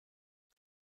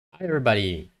Hi,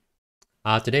 everybody.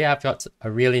 Today I've got a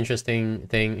really interesting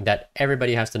thing that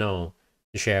everybody has to know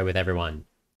to share with everyone,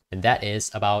 and that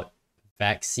is about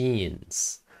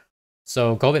vaccines.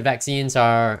 So COVID vaccines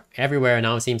are everywhere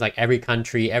now. It seems like every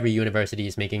country, every university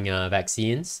is making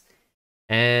vaccines,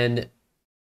 and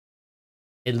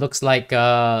it looks like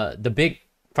the big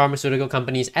pharmaceutical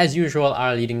companies, as usual,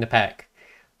 are leading the pack.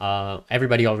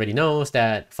 Everybody already knows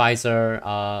that Pfizer,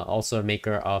 also a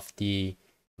maker of the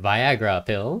Viagra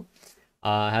pill,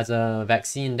 has a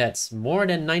vaccine that's more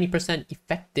than 90%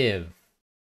 effective.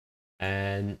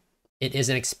 And it is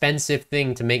an expensive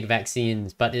thing to make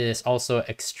vaccines, but it is also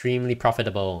extremely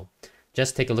profitable.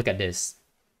 Just take a look at this.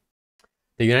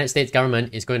 The United States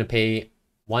government is going to pay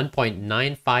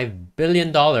 $1.95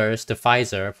 billion to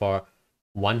Pfizer for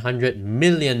 100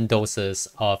 million doses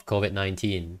of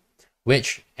COVID-19,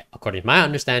 which, according to my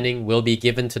understanding, will be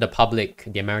given to the public,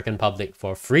 the American public,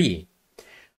 for free.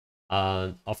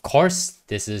 Of course,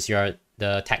 this is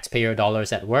the taxpayer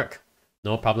dollars at work.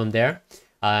 No problem there.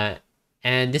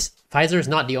 And this Pfizer is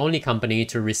not the only company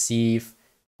to receive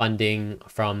funding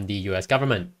from the US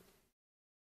government.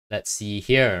 Let's see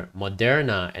here.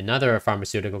 Moderna, another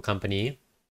pharmaceutical company,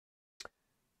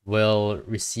 will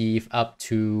receive up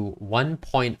to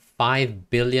 $1.5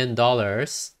 billion to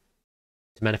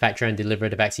manufacture and deliver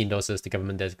the vaccine doses to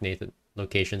government designated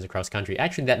locations across the country.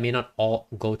 Actually, that may not all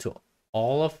go to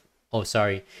all of... Oh,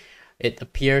 sorry. It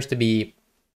appears to be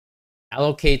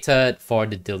allocated for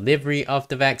the delivery of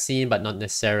the vaccine, but not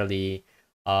necessarily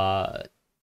for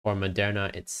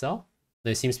Moderna itself.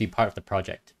 It seems to be part of the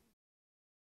project.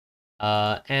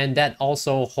 And that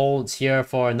also holds here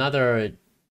for another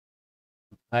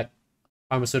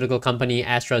pharmaceutical company,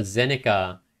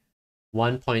 AstraZeneca,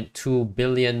 $1.2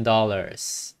 billion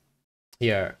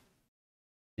here.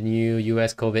 The new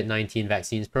US COVID-19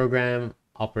 vaccines program,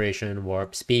 Operation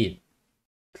Warp Speed.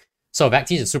 So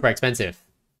vaccines are super expensive.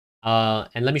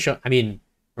 And let me show,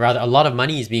 rather a lot of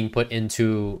money is being put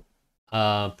into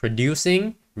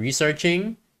producing,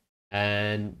 researching,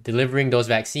 and delivering those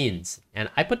vaccines. And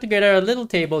I put together a little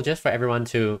table just for everyone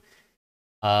to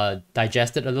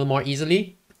digest it a little more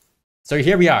easily. So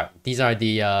here we are. These are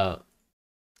the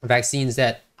vaccines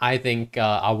that I think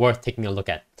are worth taking a look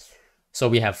at. So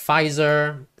we have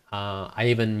Pfizer. I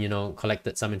even,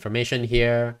 collected some information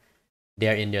here.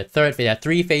 They're in their third phase. There are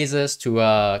 3 phases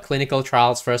to clinical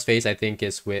trials. First phase, I think,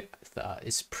 is with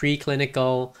is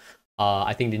preclinical.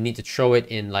 I think they need to show it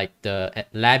in like the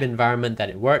lab environment that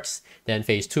it works. Then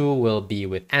phase 2 will be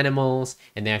with animals,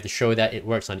 and they have to show that it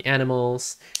works on the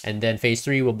animals. And then phase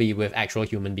 3 will be with actual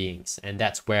human beings, and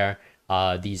that's where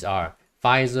these are.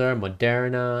 Pfizer,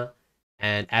 Moderna,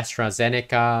 and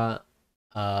AstraZeneca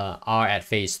are at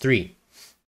phase 3.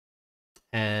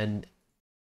 And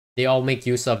they all make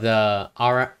use of the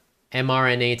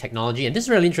mRNA technology. And this is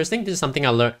really interesting. This is something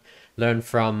I learned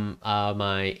from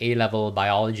my A-level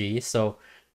biology. So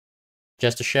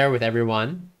just to share with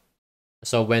everyone.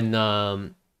 So when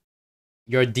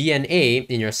your DNA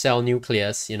in your cell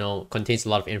nucleus, contains a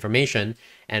lot of information.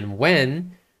 And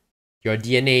when your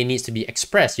DNA needs to be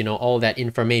expressed, all that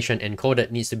information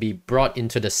encoded needs to be brought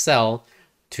into the cell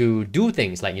to do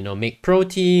things like, make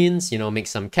proteins, make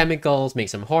some chemicals, make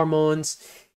some hormones.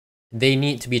 They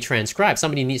need to be transcribed.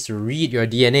 Somebody needs to read your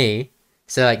DNA.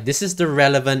 So like, this is the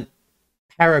relevant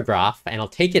paragraph, and I'll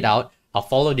take it out. I'll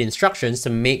follow the instructions to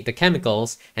make the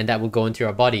chemicals, and that will go into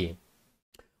your body.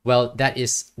 Well, that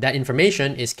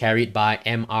information is carried by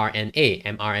mRNA.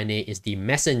 mRNA is the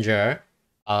messenger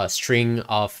string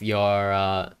of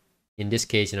your, in this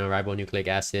case, ribonucleic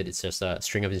acid. It's just a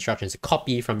string of instructions, a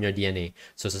copy from your DNA.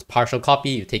 So it's a partial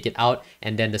copy. You take it out,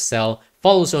 and then the cell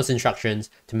follows those instructions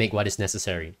to make what is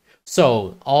necessary.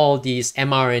 So all these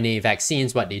mRNA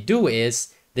vaccines, what they do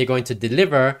is they're going to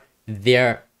deliver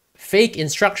their fake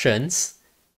instructions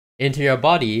into your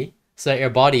body so that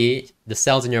your body, the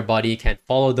cells in your body, can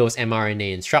follow those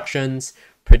mRNA instructions,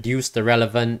 produce the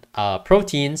relevant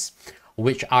proteins,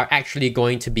 which are actually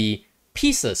going to be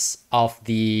pieces of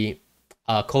the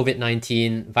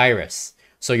COVID-19 virus.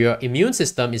 So your immune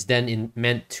system is then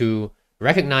meant to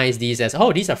recognize these as,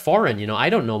 oh, these are foreign,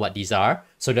 I don't know what these are,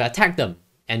 so to attack them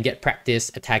and get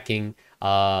practice attacking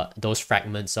those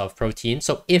fragments of protein.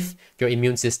 So if your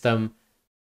immune system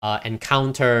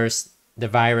encounters the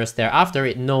virus thereafter,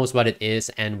 it knows what it is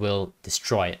and will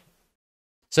destroy it.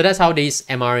 So that's how these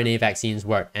mRNA vaccines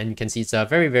work. And you can see it's a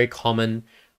very, very common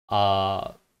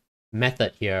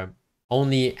method here.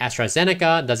 Only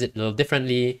AstraZeneca does it a little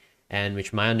differently, and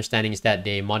which my understanding is that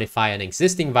they modify an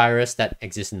existing virus that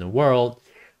exists in the world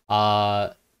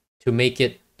to make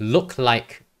it look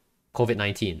like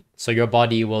COVID-19. So your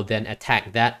body will then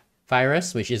attack that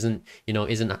virus, which isn't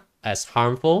as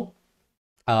harmful.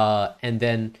 And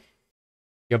then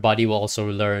your body will also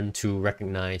learn to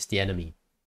recognize the enemy,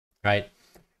 right?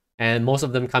 And most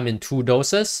of them come in 2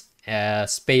 doses,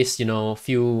 spaced,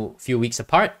 few weeks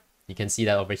apart. You can see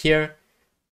that over here.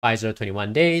 Pfizer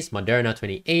 21 days, Moderna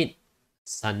 28,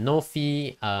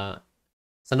 Sanofi.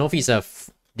 Sanofi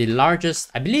is the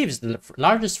largest, I believe, is the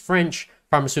largest French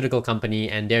pharmaceutical company,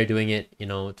 and they're doing it,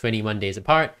 21 days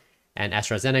apart, and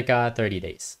AstraZeneca 30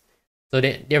 days. So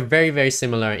they're very, very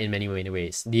similar in many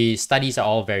ways. The studies are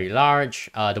all very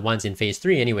large. The ones in phase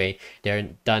 3 anyway, they're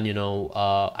done,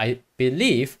 I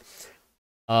believe,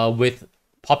 with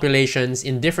populations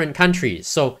in different countries.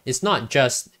 So it's not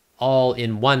just all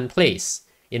in one place.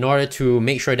 In order to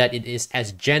make sure that it is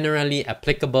as generally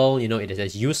applicable, it is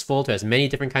as useful to as many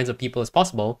different kinds of people as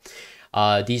possible,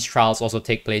 these trials also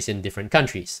take place in different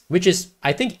countries, which is,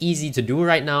 I think, easy to do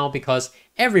right now because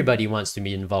everybody wants to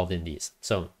be involved in these.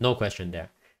 So no question there.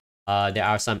 There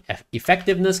are some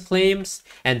effectiveness claims,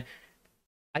 and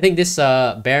I think this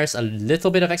bears a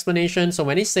little bit of explanation. So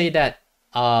when they say that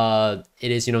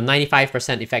it is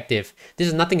 95% effective, this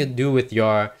has nothing to do with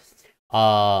your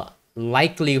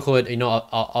likelihood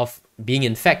of being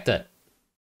infected.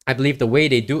 I believe the way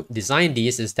they design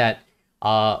these is that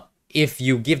if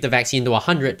you give the vaccine to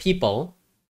 100 people,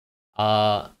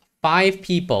 5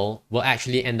 people will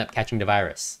actually end up catching the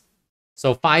virus.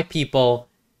 So 5 people,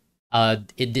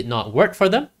 it did not work for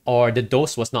them, or the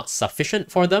dose was not sufficient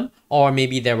for them, or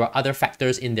maybe there were other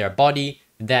factors in their body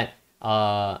that,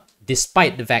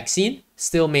 despite the vaccine,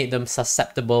 still made them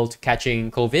susceptible to catching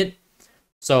COVID.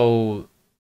 So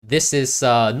this is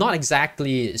not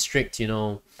exactly strict,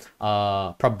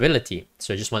 probability.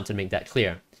 So I just want to make that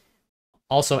clear.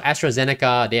 Also,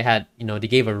 AstraZeneca, they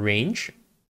gave a range.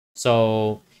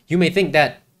 So you may think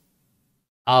that,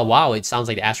 wow, it sounds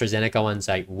like the AstraZeneca one's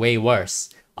like way worse.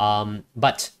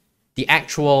 But the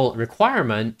actual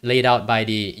requirement laid out by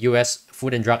the US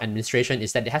Food and Drug Administration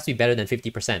is that it has to be better than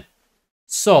 50%.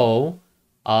 So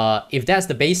if that's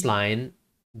the baseline,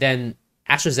 then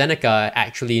AstraZeneca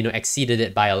actually exceeded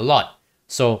it by a lot.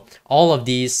 So all of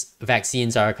these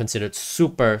vaccines are considered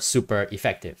super, super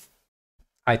effective.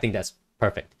 I think that's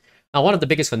perfect. Now, one of the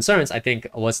biggest concerns, I think,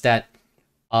 was that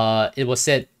it was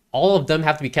said all of them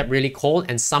have to be kept really cold,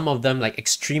 and some of them like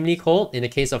extremely cold. In the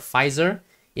case of Pfizer,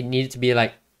 it needed to be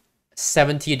like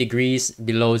 70 degrees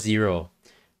below 0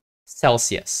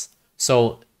 Celsius.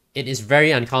 So it is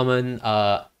very uncommon.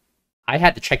 I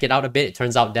had to check it out a bit. It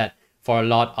turns out that for a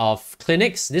lot of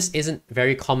clinics, this isn't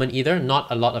very common either. Not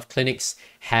a lot of clinics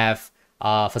have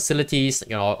facilities,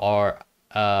 or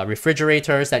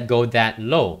refrigerators that go that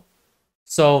low.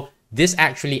 So this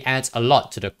actually adds a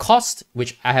lot to the cost,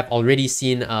 which I have already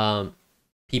seen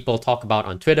people talk about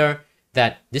on Twitter,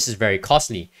 that this is very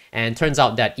costly. And turns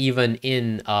out that even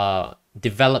in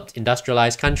developed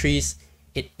industrialized countries,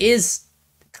 it is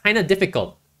kind of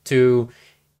difficult to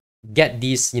get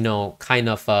these, kind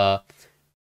of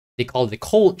they call it the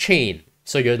cold chain.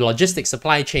 So your logistics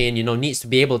supply chain, needs to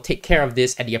be able to take care of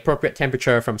this at the appropriate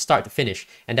temperature from start to finish.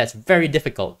 And that's very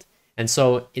difficult. And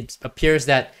so it appears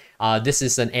that this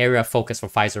is an area of focus for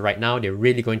Pfizer right now. They're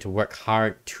really going to work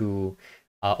hard to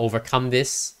overcome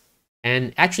this.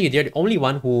 And actually, they're the only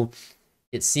one who,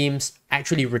 it seems,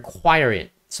 actually require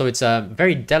it. So it's a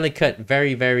very delicate,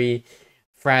 very, very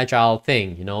fragile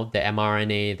thing, the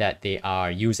mRNA that they are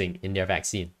using in their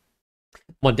vaccine.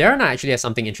 Moderna actually has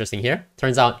something interesting here.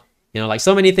 Turns out, like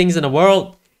so many things in the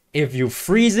world, if you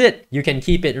freeze it, you can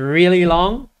keep it really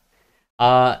long.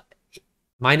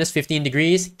 Minus 15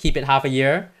 degrees, keep it half a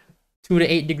year. 2 to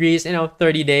 8 degrees,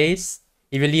 30 days.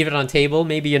 If you leave it on table,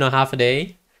 maybe, half a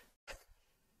day.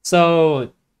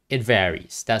 So it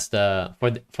varies. That's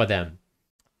for them.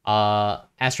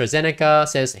 AstraZeneca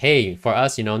says, hey, for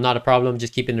us, not a problem.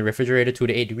 Just keep it in the refrigerator 2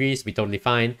 to 8 degrees. Be totally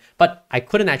fine. But I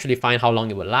couldn't actually find how long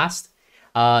it would last.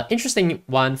 Interesting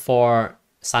one for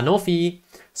Sanofi.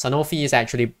 Sanofi is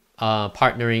actually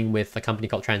partnering with a company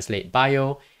called Translate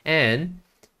Bio. And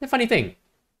the funny thing,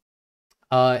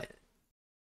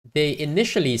 they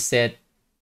initially said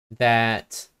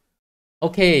that,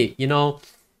 okay,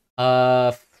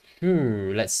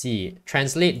 let's see.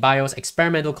 Translate Bio's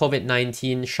experimental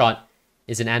COVID-19 shot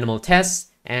is an animal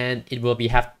test, and it will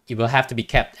have to be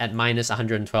kept at minus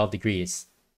 112 degrees.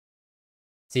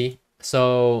 See?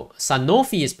 So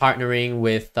Sanofi is partnering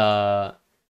with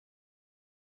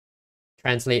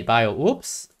Translate Bio.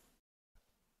 Oops.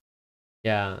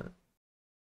 Yeah.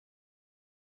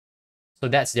 So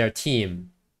that's their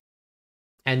team.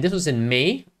 And this was in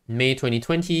May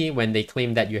 2020, when they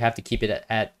claimed that you have to keep it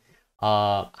at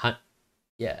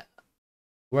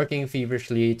working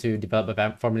feverishly to develop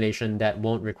a formulation that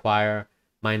won't require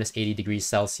minus 80 degrees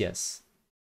Celsius.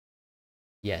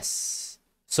 Yes.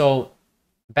 So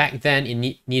back then,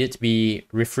 it needed to be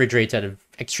refrigerated at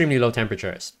extremely low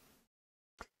temperatures.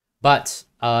 But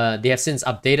they have since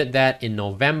updated that in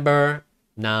November.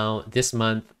 Now, this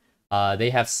month, they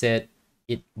have said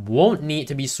it won't need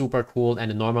to be super cooled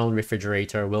and a normal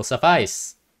refrigerator will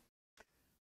suffice.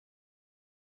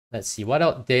 Let's see, what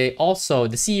else? The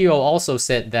CEO also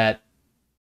said that,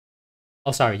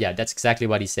 oh, sorry, yeah, that's exactly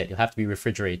what he said. It'll have to be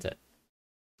refrigerated.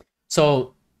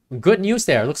 So, good news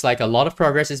there. Looks like a lot of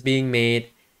progress is being made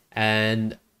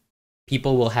and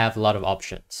people will have a lot of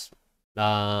options.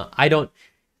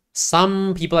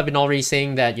 Some people have been already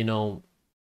saying that,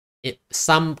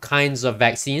 some kinds of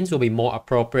vaccines will be more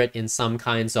appropriate in some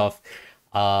kinds of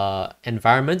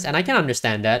environments. And I can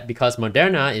understand that because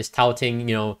Moderna is touting,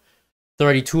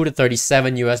 32 to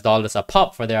 37 US dollars a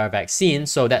pop for their vaccine.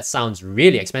 So that sounds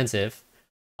really expensive.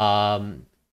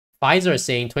 Pfizer is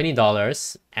saying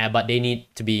 $20, but they need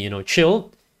to be,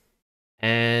 chilled.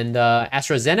 And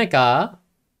AstraZeneca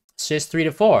says 3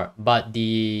 to 4, but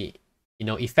the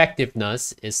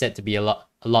effectiveness is said to be a lot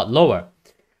lower.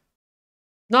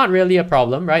 Not really a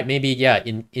problem, right? Maybe, yeah,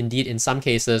 indeed in some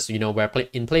cases, where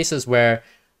in places where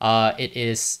it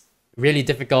is really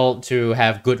difficult to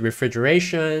have good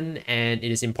refrigeration and it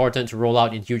is important to roll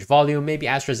out in huge volume, maybe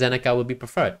AstraZeneca would be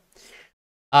preferred.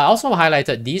 I also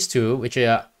highlighted these two, which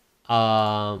are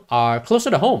closer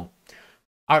to home.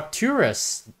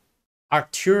 Arcturus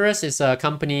is a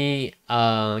company,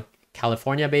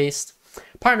 California-based,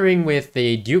 partnering with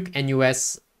the Duke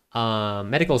NUS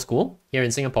Medical School here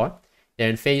in Singapore. They're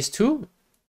in phase 2.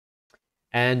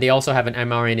 And they also have an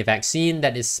mRNA vaccine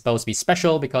that is supposed to be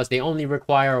special because they only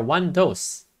require 1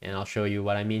 dose. And I'll show you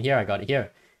what I mean here. I got it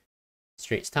here.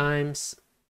 Straits Times.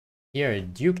 Here,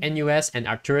 Duke NUS and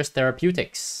Arcturus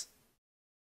Therapeutics.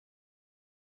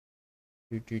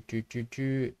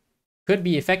 Could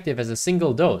be effective as a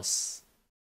single dose.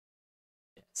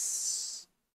 Yes.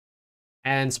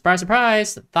 And surprise,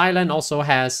 surprise, Thailand also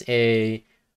has a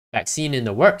vaccine in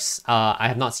the works. I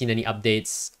have not seen any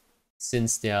updates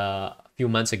since the few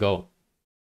months ago.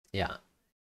 Yeah.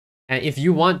 And if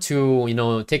you want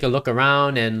to, take a look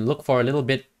around and look for a little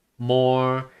bit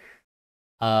more,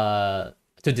 to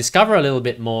discover a little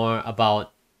bit more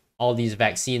about all these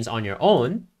vaccines on your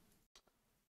own,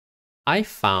 I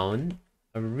found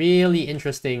a really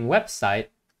interesting website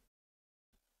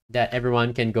that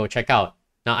everyone can go check out.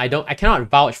 Now, I cannot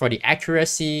vouch for the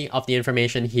accuracy of the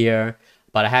information here,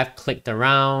 but I have clicked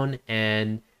around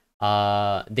and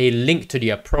they link to the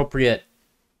appropriate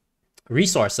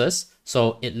resources.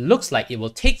 So it looks like it will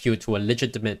take you to a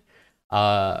legitimate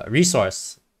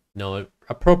resource,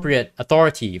 appropriate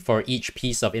authority for each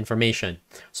piece of information.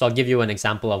 So I'll give you an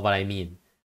example of what I mean.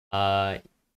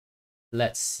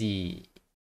 Let's see.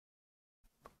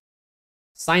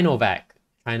 Sinovac,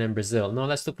 China and Brazil. No,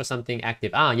 let's look for something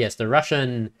active. Yes, the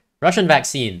Russian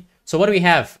vaccine. So what do we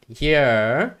have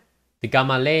here? The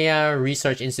Gamaleya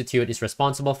Research Institute is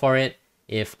responsible for it.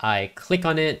 If I click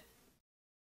on it,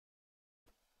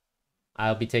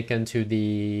 I'll be taken to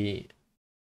the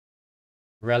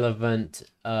relevant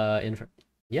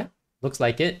yeah, looks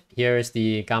like it. Here is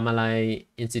the Gamaleya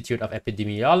Institute of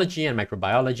Epidemiology and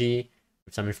Microbiology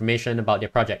with some information about their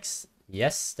projects.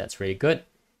 Yes, that's really good.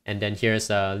 And then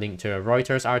here's a link to a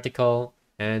Reuters article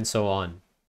and so on.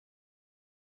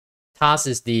 TASS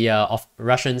is the of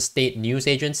Russian state news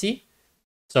agency.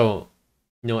 So,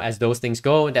 as those things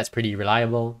go, that's pretty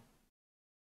reliable.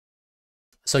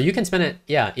 So you can spend it,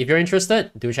 yeah, if you're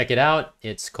interested, do check it out.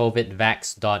 It's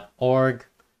covidvax.org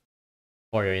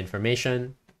for your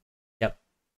information. Yep.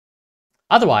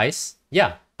 Otherwise,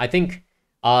 yeah, I think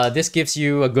this gives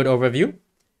you a good overview.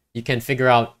 You can figure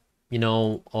out,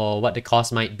 what the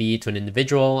cost might be to an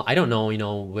individual. I don't know,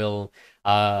 will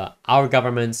our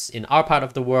governments in our part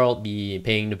of the world be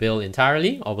paying the bill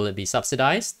entirely, or will it be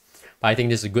subsidized? But I think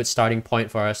this is a good starting point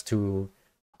for us to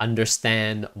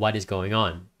understand what is going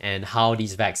on and how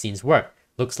these vaccines work.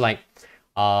 Looks like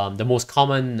the most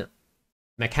common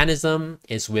mechanism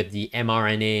is with the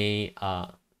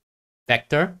mRNA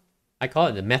vector, I call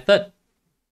it the method.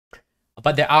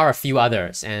 But there are a few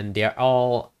others, and they're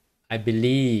all, I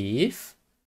believe,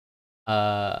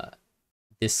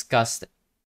 discussed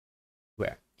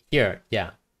where? Here,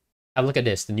 yeah. Have a look at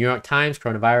this. The New York Times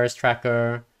Coronavirus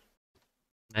Tracker.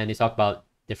 And they talk about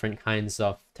different kinds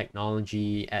of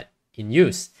technology in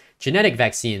use. Genetic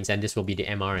vaccines, and this will be the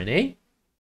mRNA.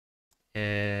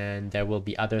 And there will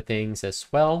be other things as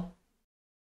well.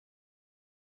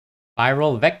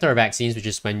 Viral vector vaccines, which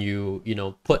is when you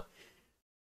put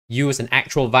use an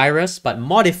actual virus but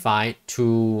modify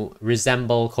to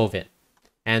resemble COVID,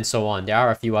 and so on. There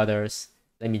are a few others.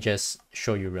 Let me just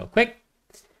show you real quick.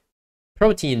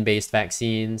 Protein-based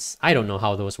vaccines. I don't know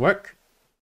how those work.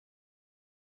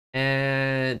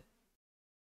 And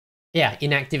yeah,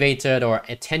 inactivated or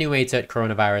attenuated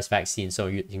coronavirus vaccine. So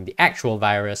using the actual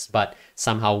virus, but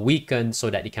somehow weakened so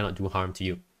that it cannot do harm to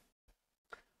you.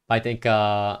 I think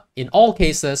in all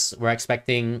cases, we're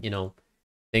expecting,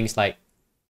 things like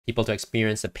people to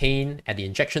experience the pain at the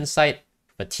injection site,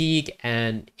 fatigue,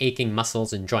 and aching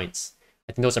muscles and joints.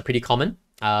 I think those are pretty common.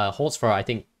 Holds for, I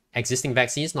think, existing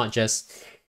vaccines, not just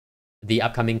the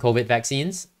upcoming COVID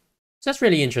vaccines. So that's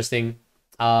really interesting.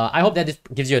 I hope that this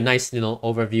gives you a nice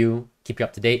overview, keep you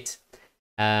up to date.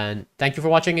 And thank you for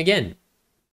watching again.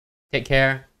 Take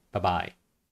care. Bye-bye.